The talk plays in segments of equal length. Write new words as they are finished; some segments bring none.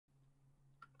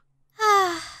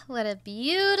what a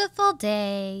beautiful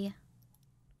day.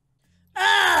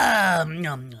 That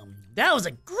was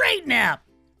a great nap.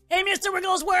 Hey, Mr.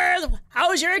 Wigglesworth, how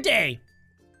was your day?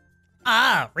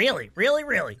 Really?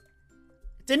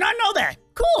 Did not know that.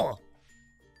 Cool.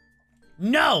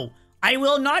 No, I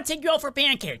will not take you out for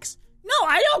pancakes. No,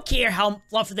 I don't care how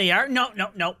fluffy they are. No.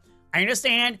 I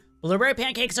understand. Blueberry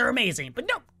pancakes are amazing, but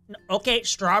no. Okay,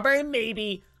 strawberry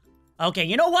maybe. Okay,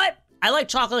 you know what? I like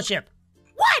chocolate chip.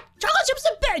 What? Chocolate chip's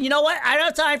the best. You know what? I don't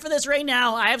have time for this right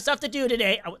now. I have stuff to do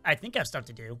today. I think I have stuff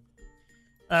to do.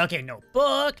 Okay, no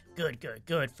book.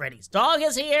 Good. Freddy's dog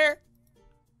is here.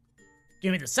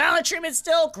 Give me the silent treatment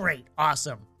still. Great.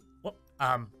 Awesome.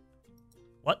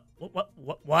 What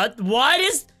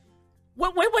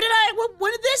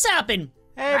when did this happen?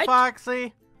 Hey,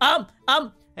 Foxy.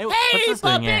 Hey, what's this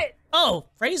thing here? Puppet. Oh,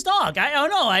 Freddy's dog. I don't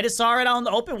know. I just saw it out in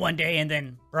the open one day and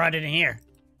then brought it in here.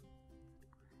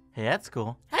 Hey, that's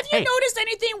cool. Have you noticed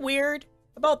anything weird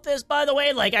about this, by the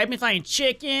way? Like, I've been finding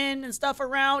chicken and stuff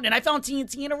around, and I found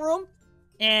TNT in a room,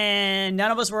 and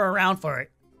none of us were around for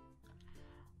it.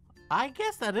 I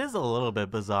guess that is a little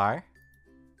bit bizarre.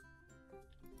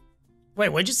 Wait,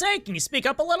 what'd you say? Can you speak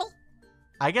up a little?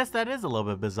 I guess that is a little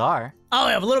bit bizarre. Oh,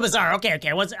 yeah, a little bizarre. Okay.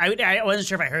 I wasn't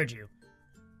sure if I heard you.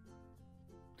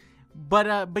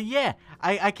 But yeah,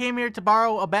 I came here to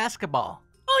borrow a basketball.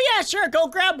 Oh, yeah, sure. Go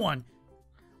grab one.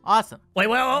 Awesome. Wait,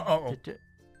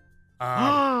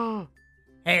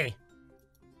 hey.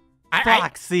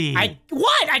 Foxy.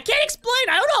 What? I can't explain.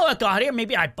 I don't know how it got here.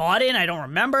 Maybe I bought it and I don't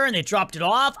remember and they dropped it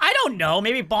off. I don't know.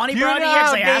 Maybe Bonnie brought it here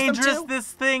because I asked them to. You know how dangerous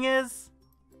this thing is?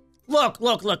 Look.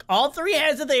 All three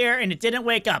heads are there and it didn't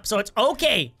wake up. So it's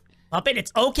okay. Puppet,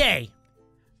 it's okay.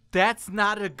 That's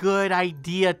not a good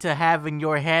idea to have in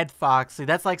your head, Foxy.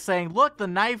 That's like saying, look, the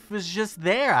knife was just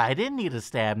there. I didn't need to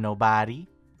stab nobody.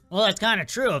 Well, that's kind of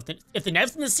true. If the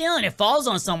knife's in the ceiling and it falls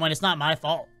on someone, it's not my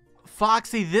fault.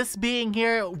 Foxy, this being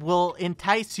here will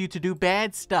entice you to do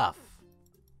bad stuff.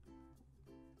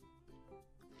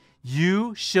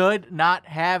 You should not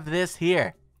have this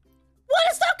here. What?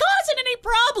 It's not causing any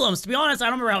problems. To be honest, I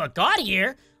don't remember how it got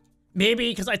here. Maybe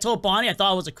because I told Bonnie I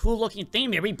thought it was a cool looking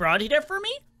thing. Maybe he brought it here for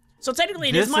me. So technically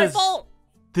it is my fault.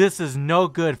 This is no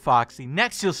good, Foxy.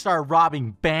 Next you'll start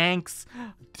robbing banks,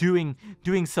 doing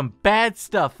some bad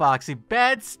stuff, Foxy.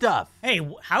 Bad stuff. Hey,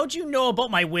 how'd you know about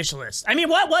my wish list? I mean,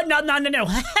 what? No.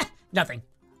 Nothing.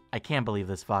 I can't believe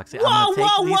this, Foxy. Whoa. I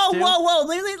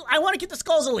want to get the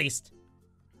skulls at least.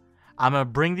 I'm going to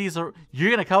bring these. You're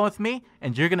going to come with me,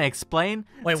 and you're going to explain.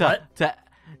 Wait, what?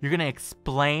 You're going to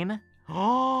explain.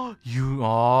 You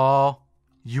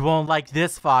won't like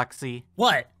this, Foxy.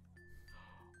 What?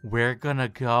 We're going to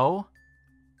go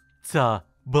to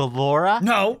Ballora.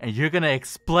 No. And you're going to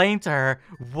explain to her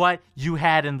what you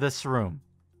had in this room.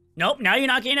 Nope, now you're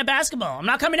not getting a basketball. I'm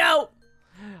not coming out.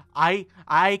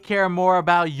 I care more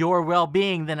about your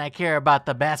well-being than I care about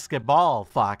the basketball,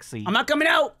 Foxy. I'm not coming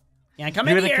out. Can't come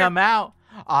in here. You're going to come out.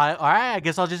 All right, I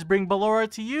guess I'll just bring Ballora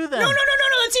to you then. No,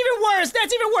 that's even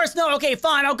worse. No, okay,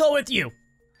 fine, I'll go with you.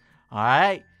 All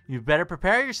right, you better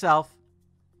prepare yourself.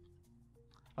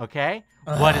 Okay?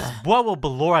 What will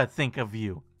Ballora think of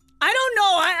you? I don't know.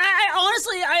 I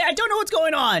honestly don't know what's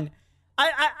going on.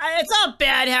 It's not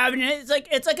bad having it.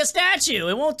 It's like a statue.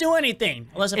 It won't do anything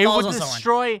unless it falls on someone. It will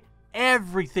destroy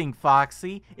everything,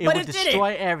 Foxy. It will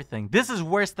destroy everything. This is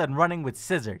worse than running with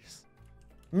scissors.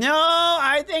 No,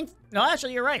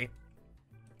 actually, you're right.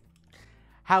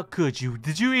 How could you?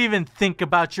 Did you even think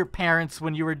about your parents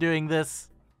when you were doing this?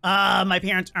 My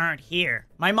parents aren't here.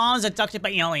 My mom's abducted by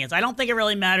aliens. I don't think it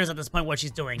really matters at this point what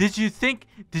she's doing. Did you think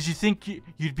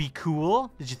you'd be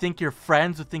cool? Did you think your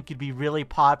friends would think you'd be really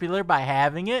popular by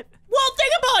having it? Well,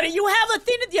 think about it. You have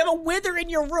a wither in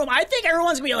your room. I think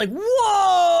everyone's gonna be like, whoa!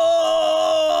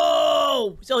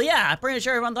 So yeah, I'm pretty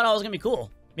sure everyone thought I was gonna be cool.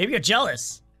 Maybe you're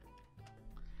jealous.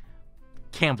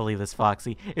 Can't believe this,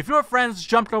 Foxy. If your friends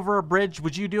jumped over a bridge,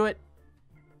 would you do it?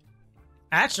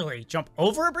 Actually, jump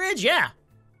over a bridge? Yeah.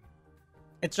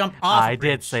 It's jump off a bridge.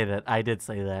 I did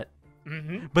say that.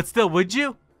 Mm-hmm. But still, would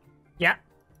you? Yeah.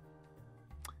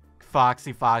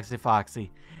 Foxy.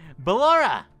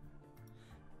 Ballora!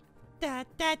 Da.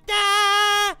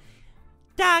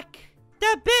 Duck.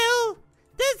 The bill.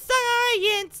 The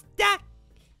science. Duck.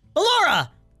 Ballora!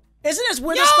 Isn't this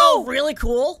Wither Skull really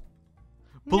cool?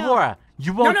 Ballora,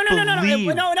 you won't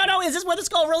believe. No. Is this Wither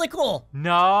Skull really cool?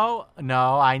 No.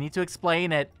 I need to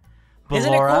explain it. Ballora.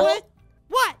 Isn't it cool?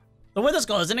 What? The Wither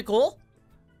Skull, isn't it cool?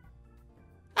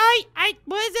 What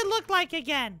does it look like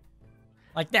again?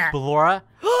 Like that. Ballora,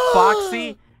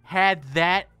 Foxy had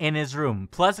that in his room,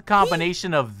 plus a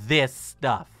combination of this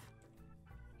stuff.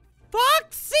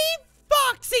 Foxy,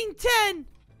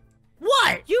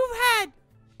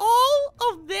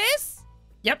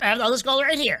 Yep, I have the other skull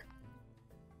right here.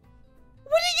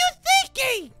 What are you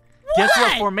thinking? Guess what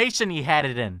What? formation he had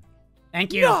it in?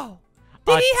 Thank you. No.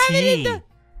 Did he have it in T.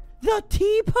 the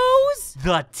T pose?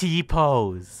 The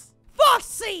T-pose.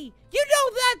 Foxy, you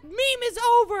know that meme is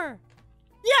over.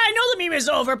 Yeah, I know the meme is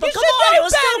over, but You come should on, know it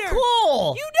was better. so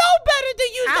cool. You know better to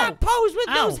use Ow. that pose with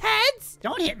Ow. those heads.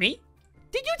 Don't hit me.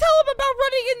 Did you tell him about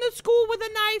running into school with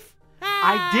a knife?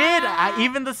 I did.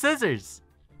 Even the scissors.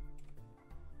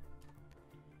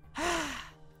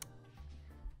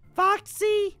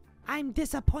 Foxy, I'm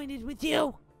disappointed with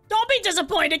you. Don't be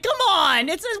disappointed. Come on.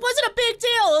 It wasn't a big deal.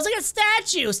 It was like a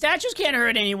statue. Statues can't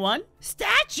hurt anyone.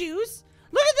 Statues?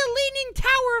 Look at the Leaning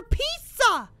Tower of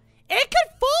Pisa. It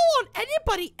could fall on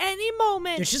anybody any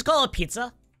moment. Did you just call it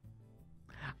pizza?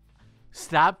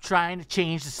 Stop trying to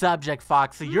change the subject,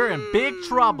 Foxy. You're in big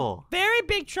trouble. Very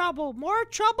big trouble. More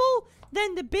trouble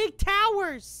than the big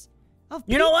towers of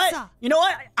pizza. You know what? You know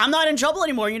what? I'm not in trouble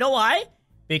anymore. You know why?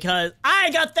 Because I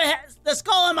got the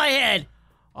skull on my head.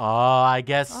 Oh, I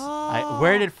guess.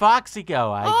 Where did Foxy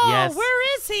go? I guess.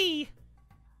 Where is he?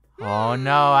 Oh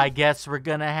no, I guess we're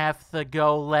gonna have to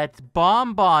go let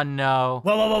Bonbon know.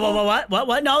 What?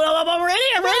 What? No, I'm ready.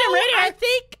 I'm ready. I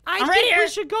think here. we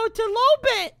should go to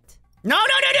Lobit. No.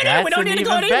 That's We don't need to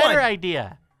go an to even better anyone.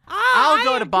 idea. I I'll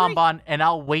go to agree. Bonbon and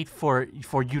I'll wait for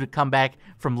you to come back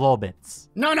from Lobit's.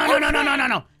 No.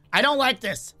 I don't like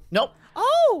this. Nope.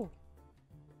 Oh.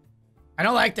 I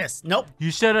don't like this. Nope.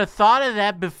 You should have thought of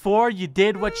that before you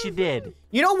did what you did.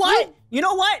 You know what?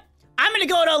 I'm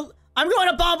going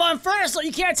to Bonbon first, so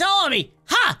you can't tell on me.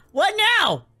 Ha! What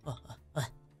now?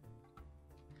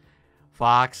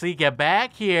 Foxy, get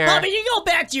back here. Bobby, you go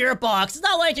back to your box. It's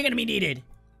not like you're gonna be needed.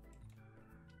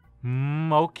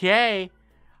 Okay.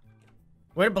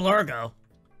 Where'd Ballora go?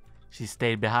 She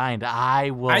stayed behind.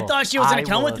 I thought she was gonna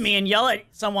come with will- me and yell at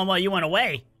someone while you went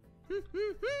away.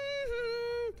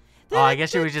 Oh, I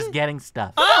guess she was just getting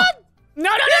stuff. Oh! No!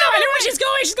 I know where she's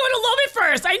going. She's going to Lobit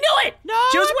first. I knew it. No,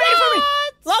 She was waiting for me. not.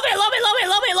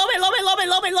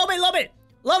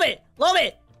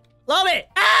 Love it.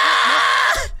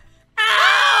 Ah!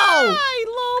 Ow! Hi,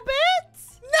 Lobit.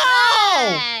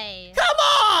 No! Hey. Come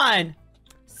on!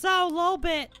 So,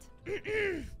 Lobit,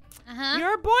 Uh-huh.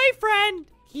 your boyfriend,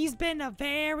 he's been a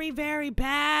very, very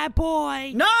bad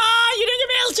boy. No! You didn't give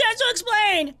me a chance to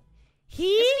explain.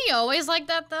 Isn't he always like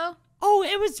that, though? Oh,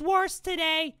 it was worse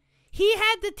today. He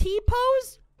had the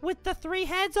T-pose with the 3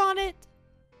 heads on it.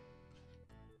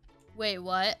 Wait,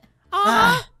 what?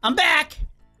 I'm back.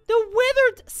 The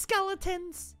withered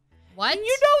skeletons. What? And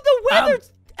you know the withered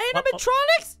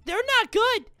animatronics? They're not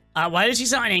good. Why does she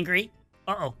sound angry?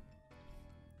 Uh-oh.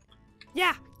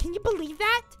 Yeah, can you believe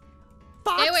that?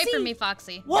 Foxy? Stay away from me,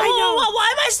 Foxy. Whoa, I know. why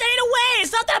am I staying away?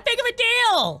 It's not that big of a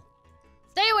deal.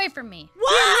 Stay away from me.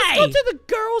 Why? Let's go to the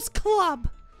girls' club.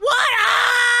 What?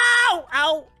 Ow!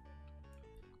 Ow!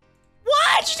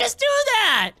 Why'd you just do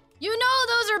that? You know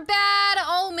those are bad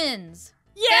omens.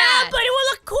 Yeah, Bad. but it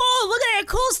would look cool. Look at it, a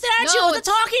cool statue No, with a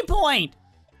it's- talking point.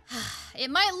 It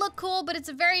might look cool, but it's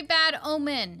a very bad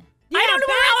omen. Yeah, I don't remember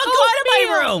bad how it got in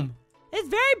my oatmeal. room. It's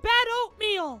very bad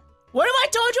oatmeal. What if I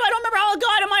told you I don't remember how it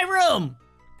got in my room?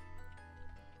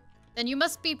 Then you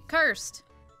must be cursed.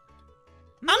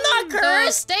 I'm not So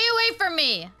cursed. stay away from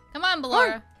me. Come on,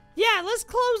 Ballora. Yeah, let's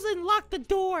close and lock the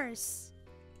doors.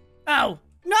 Oh.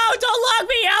 No, don't lock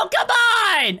me out. Come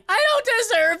on. I don't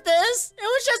deserve this. It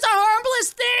was just a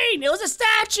harmless thing. It was a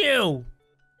statue.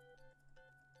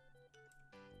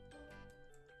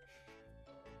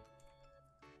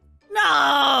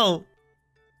 No.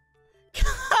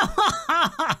 Come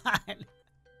on.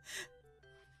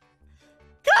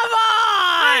 Come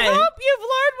I on. hope you've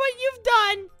learned what you've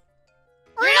done.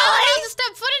 You're not allowed to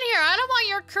step foot in here. I don't want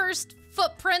your cursed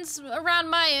footprints around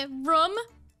my room.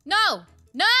 No.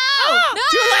 No. No.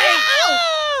 Too late.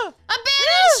 Ah!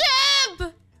 Abandon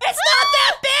ship. It's not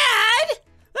that bad.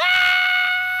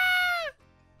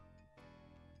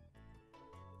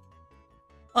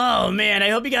 Oh man, I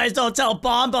hope you guys don't tell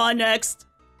Bonbon next.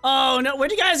 Oh no,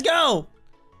 where'd you guys go?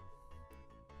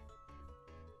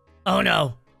 Oh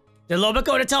no. Did Lobit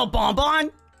go to tell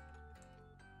Bonbon?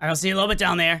 I don't see Lobit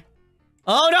down there.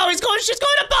 Oh no, she's going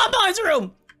to Bonbon's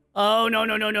room. Oh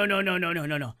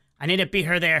no. I need to beat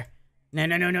her there. No.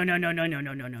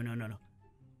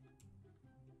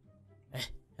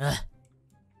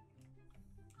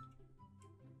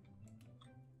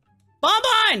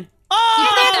 Bonbon!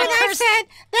 Oh! That cursed-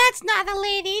 That's not a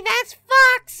lady, that's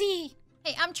Foxy.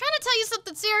 Hey, I'm trying to tell you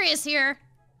something serious here.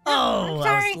 Oh, I'm I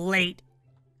sorry. was late.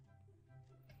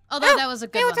 Although that was a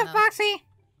good Hey, one, what's up, though. Foxy?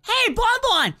 Hey,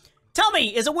 Bonbon! Tell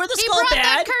me, is it where the He skull brought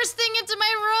bad? that cursed thing into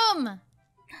my room.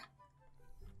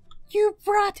 You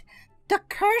brought the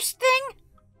curse thing?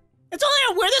 It's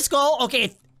only a with a skull.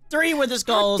 Okay, 3 with the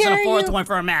skulls and a 4th one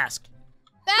for a mask.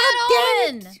 Bad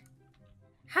omen!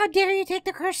 How dare you take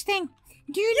the curse thing?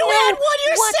 Do you You know had one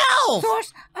yourself! what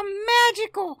source of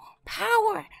magical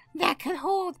power that could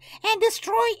hold and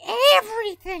destroy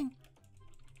everything?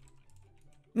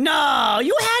 No,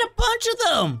 you had a bunch of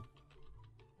them.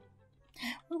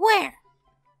 Where?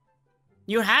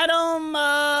 You had them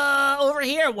over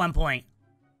here at one point.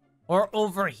 Or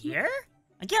over here?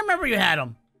 I can't remember you had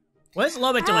them. What's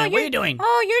Lobit doing? What are you doing?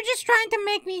 Oh, you're just trying to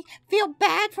make me feel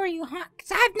bad for you, huh?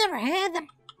 Because I've never had them.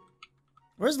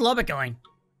 Where's Lobit going?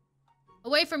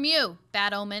 Away from you,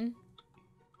 bad omen.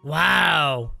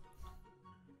 Wow.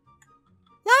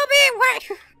 Lobby, what?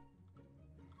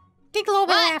 Think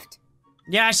Lobby What? left.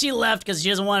 Yeah, she left because she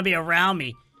doesn't want to be around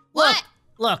me. What?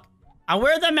 Look. I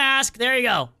wear the mask. There you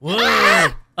go. Whoa.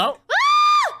 Oh.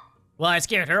 Well, I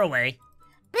scared her away.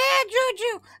 Bad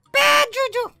juju! Bad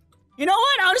juju! You know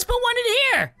what? I'll just put one in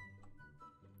here.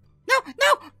 No,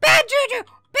 no! Bad juju!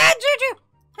 Bad juju!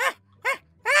 Ah, ah,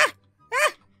 ah,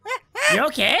 ah, ah, ah. You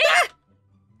okay?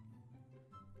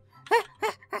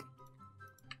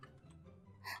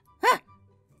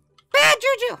 Bad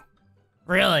juju!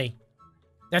 Really?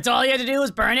 That's all you had to do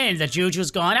was burn it and the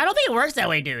juju's gone? I don't think it works that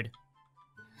way, dude.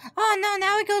 Oh no,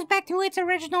 now it goes back to its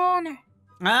original owner.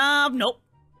 Nope.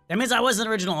 That means I wasn't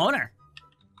the original owner.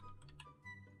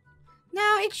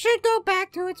 No, it should go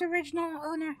back to its original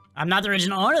owner. I'm not the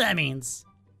original owner, that means.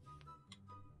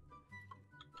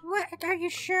 What? Are you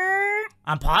sure?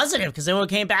 I'm positive, because it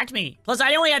came back to me. Plus,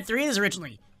 I only had 3 of these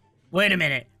originally. Wait a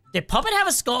minute. Did Puppet have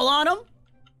a skull on him?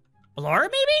 Laura,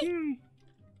 maybe?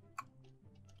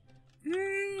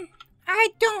 I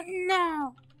don't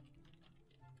know.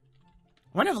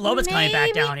 I wonder if Lobit's coming back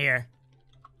Maybe. down here.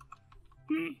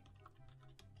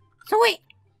 So wait,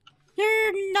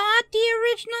 you're not the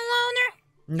original owner?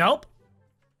 Nope.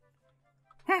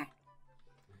 Huh.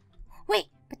 Wait,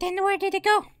 but then where did it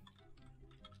go?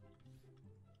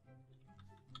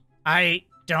 I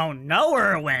don't know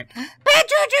where it went. Bad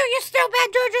juju! You're still bad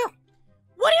juju!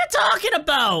 What are you talking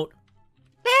about?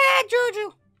 Bad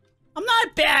juju! I'm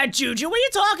not bad, Juju. What are you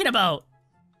talking about?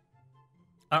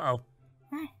 Uh-oh.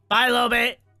 Bye,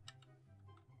 Lobit.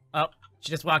 Oh, she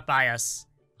just walked by us.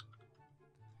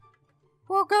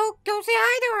 Well, go say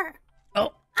hi to her.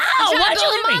 Oh, You're ow! trying Why'd to you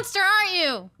build leave a me? monster, aren't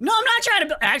you? No, I'm not trying to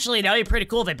build. Actually, that would be pretty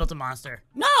cool if they built a monster.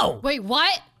 No! Wait,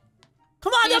 what?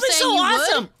 Come on, You're that'd be so saying you would?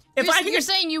 awesome. If You're could,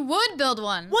 saying you would build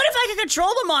one. what if I could control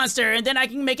the monster and then I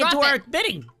can make it Drop do our it.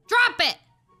 bidding? Drop it!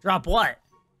 Drop what?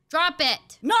 Drop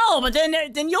it! No, but then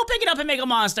you'll pick it up and make a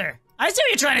monster. I see what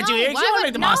you're trying to do here. You want to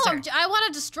make the monster. I want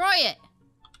to destroy it.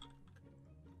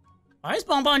 Why is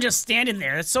Bonbon just standing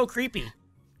there? That's so creepy.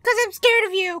 Because I'm scared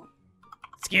of you.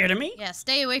 Scared of me? Yeah,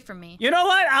 stay away from me. You know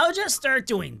what? I'll just start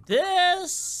doing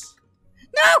this.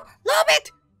 No!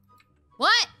 Lobit!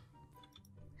 What?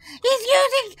 He's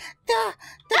using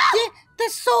the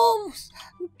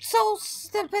soul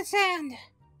sand.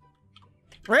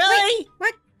 Really? Wait,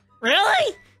 what?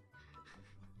 Really?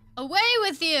 Away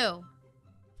with you!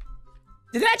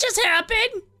 Did that just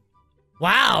happen?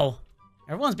 Wow.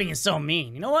 Everyone's being so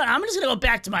mean. You know what? I'm just gonna go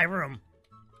back to my room.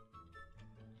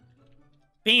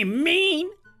 Being mean?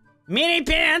 Meanie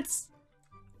pants?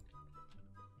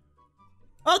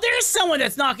 Oh, there's someone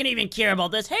that's not gonna even care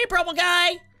about this. Hey, purple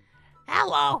guy.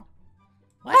 Hello.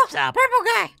 What's up? Purple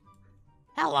guy.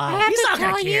 Hello. I have He's to not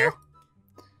gonna tell care. you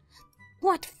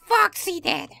what Foxy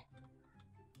did.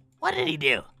 What did he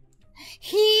do?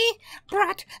 He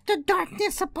brought the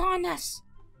darkness upon us.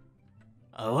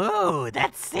 Oh,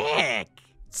 that's sick.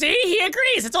 See, he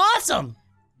agrees. It's awesome.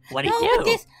 What'd he No,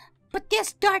 do? but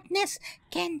this darkness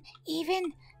can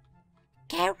even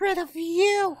get rid of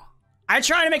you. I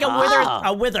try to make a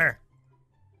wither.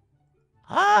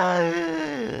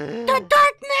 The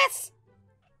darkness!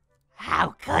 How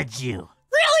could you?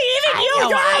 Really? Even I you? know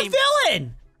You're a I'm-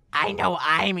 villain. I know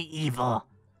I'm evil,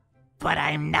 but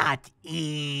I'm not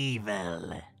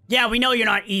evil. Yeah, we know you're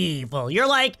not evil. You're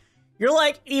like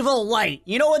evil light.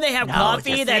 You know when they have No,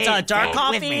 coffee just that's say it dark with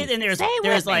coffee, me. and there's Say it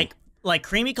with me. like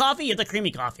creamy coffee? You have the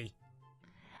creamy coffee.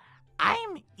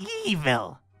 I'm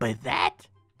evil, but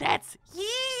that's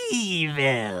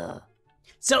evil.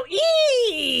 So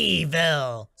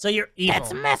evil. So you're evil.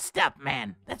 That's messed up,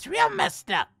 man. That's real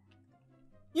messed up.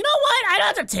 You know what? I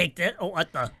don't have to take this. Oh,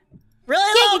 what the? Really,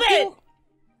 Yeah, little you bit?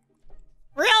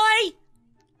 Really?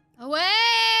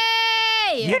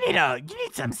 Away! You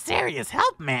need some serious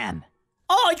help, man.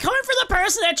 Oh, coming for the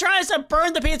person that tries to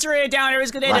burn the pizzeria down every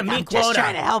single day to Look, I'm meet just quota.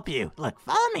 trying to help you. Look,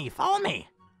 follow me.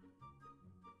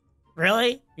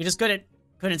 Really? You just couldn't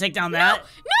take down that?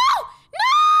 No!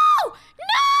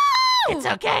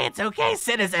 It's okay,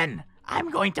 citizen. I'm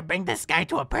going to bring this guy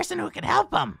to a person who can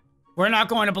help him. We're not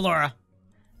going to Ballora.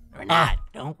 We're not.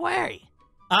 Don't worry.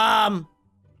 How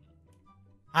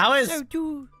is So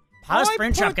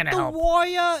Springtrap gonna help? I put the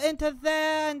wire into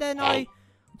there, and then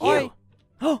You.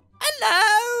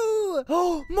 Hello!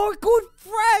 Oh, my good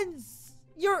friends!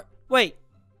 Wait,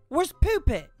 where's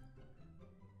Poopit?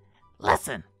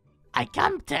 Listen, I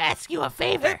come to ask you a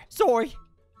favor. Sorry.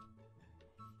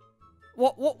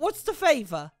 What's the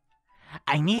favor?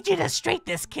 I need you to straighten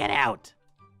this kid out.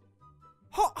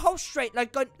 How straight?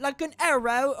 Like an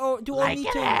arrow, or do I Like need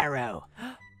an to? arrow.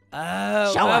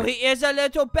 Oh, Show well, him. he is a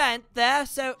little bent there,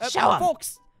 so... Show him.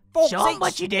 Foxy, Show him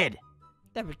what you did.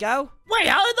 There we go. Wait,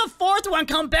 how did the fourth one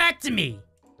come back to me?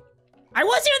 I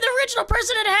wasn't even the original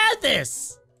person that had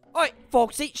this. Alright,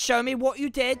 Foxy, show me what you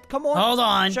did. Come on. Hold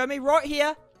on. Show me right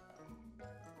here.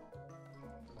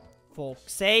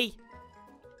 Foxy.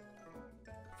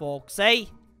 Foxy.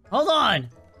 Hold on.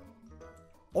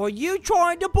 Are you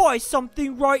trying to buy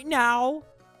something right now?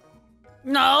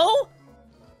 No.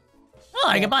 Oh,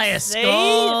 I can buy a See?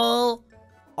 skull.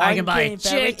 I can I'm buy getting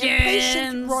very impatient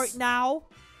chickens. right now.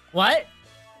 What?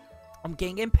 I'm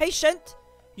getting impatient.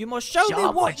 You must show me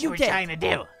him what you you were did. trying to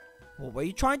do. What were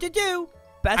you trying to do?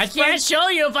 Best I can't friend? show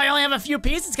you if I only have a few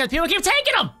pieces because people keep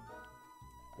taking them.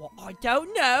 Well, I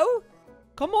don't know.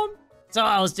 Come on. So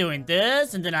I was doing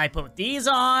this, and then I put these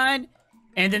on,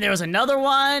 and then there was another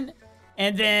one,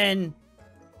 and then...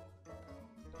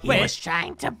 He Wait. was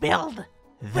trying to build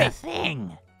the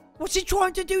thing. Was he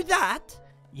trying to do that?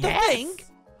 Yes. The thing?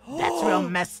 That's real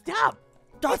messed up.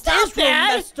 That It's not is really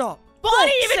bad. messed up. But I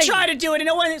didn't even Foxy, try to do it, and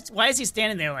no one is... Why is he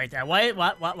standing there like that? Why is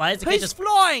the kid He's just...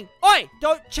 flying. Oi,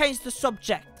 don't change the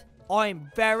subject. I'm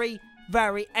very,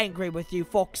 very angry with you,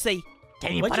 Foxy.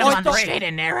 Can you What put you him on the doing? straight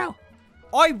and narrow?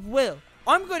 I will.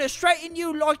 I'm gonna straighten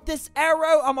you like this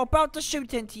arrow I'm about to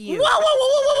shoot into you. Whoa, whoa, whoa,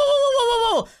 whoa, whoa, whoa, whoa,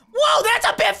 whoa, whoa! Whoa, that's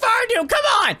a bit far, dude! Come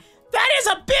on! That is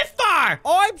a bit far!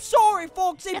 I'm sorry,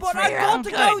 Foxy, It's but for I your got own to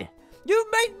good. go. You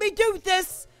made me do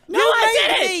this. No, you I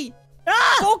made didn't. me.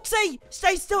 Ah! Foxy,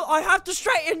 stay still. I have to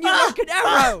straighten you Ah! like an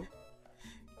arrow.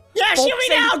 Yeah, shoot me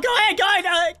Foxy. now! Go ahead!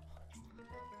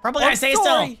 Purple guy, I'm stay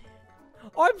sorry.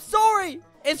 still! I'm sorry.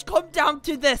 It's come down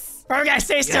to this. Purple guy,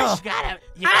 stay still!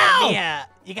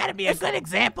 You gotta be a good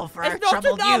example for our It's not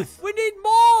troubled enough. youth. We need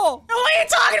more. No, what are you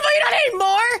talking about? You don't need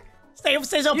more! Stay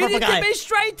still, You purple need guy! to be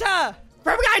straighter.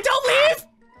 Purple guy, don't leave!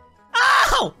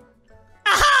 Ow!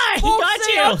 Aha! He got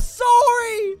Foxy, you! I'm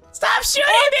sorry. Stop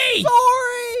shooting me!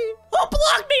 Sorry. Who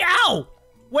blocked me? Ow!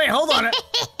 Wait, hold on.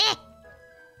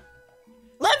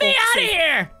 Let me out of Foxy.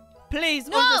 here! Please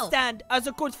No. understand, as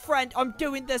a good friend, I'm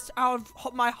doing this out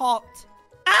of my heart.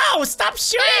 Ow! Stop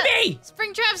shooting me!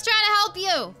 Springtrap's trying to help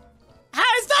you. How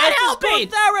is that This is helping?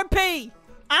 good therapy.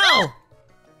 Ow!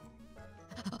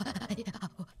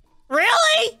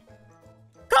 Really?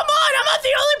 Come on, I'm not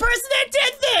the only person that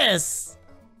did this!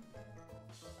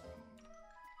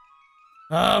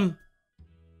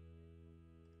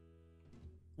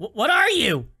 What are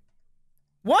you?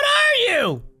 What are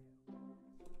you?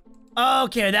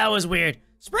 Okay, that was weird.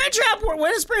 Springtrap,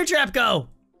 where does Springtrap go?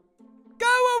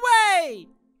 Go away.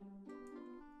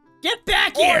 Get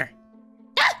back here!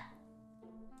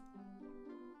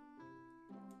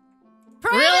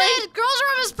 Prohibited! Really? Girls'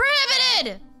 room is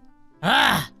prohibited!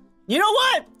 Ah, you know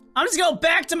what? I'm just gonna go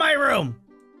back to my room.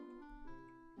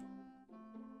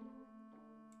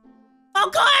 Oh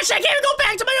gosh, I can't even go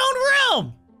back to my own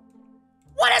room!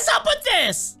 What is up with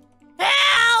this?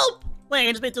 Help! Wait, I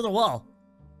can just made through the wall.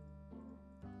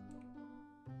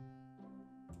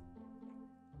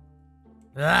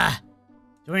 Ah,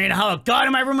 don't even know how it got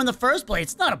in my room in the first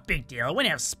place. It's not a big deal. I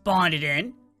wouldn't have spawned it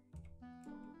in.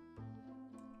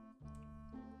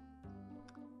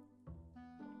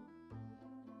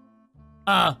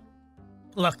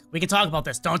 Look, we can talk about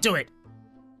this. Don't do it.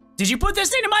 Did you put this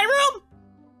thing in my room?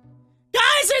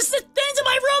 Guys, there's the things in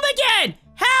my room again!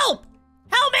 Help!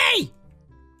 Help me!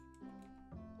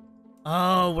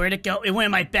 Oh, where'd it go? It went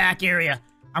in my back area.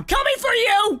 I'm coming for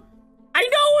you! I know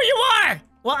who you are!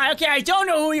 Well, okay, I don't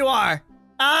know who you are. Here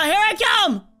I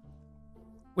come!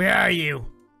 Where are you?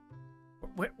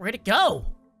 Where'd it go?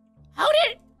 How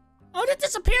did it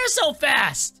disappear so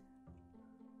fast?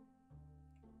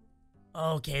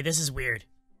 Okay, this is weird.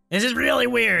 This is really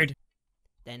weird.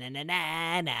 Now,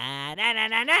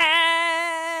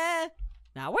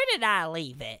 where did I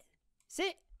leave it?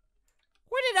 See?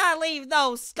 Where did I leave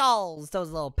those skulls? Those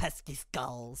little pesky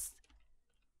skulls.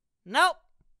 Nope.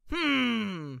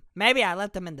 Maybe I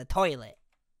left them in the toilet.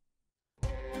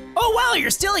 Oh wow, you're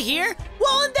still here?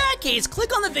 Well, in that case,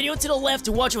 click on the video to the left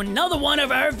to watch another one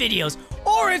of our videos.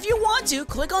 Or if you want to,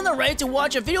 click on the right to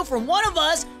watch a video from one of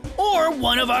us or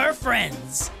one of our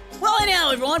friends. Well,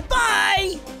 anyhow, everyone,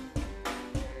 bye!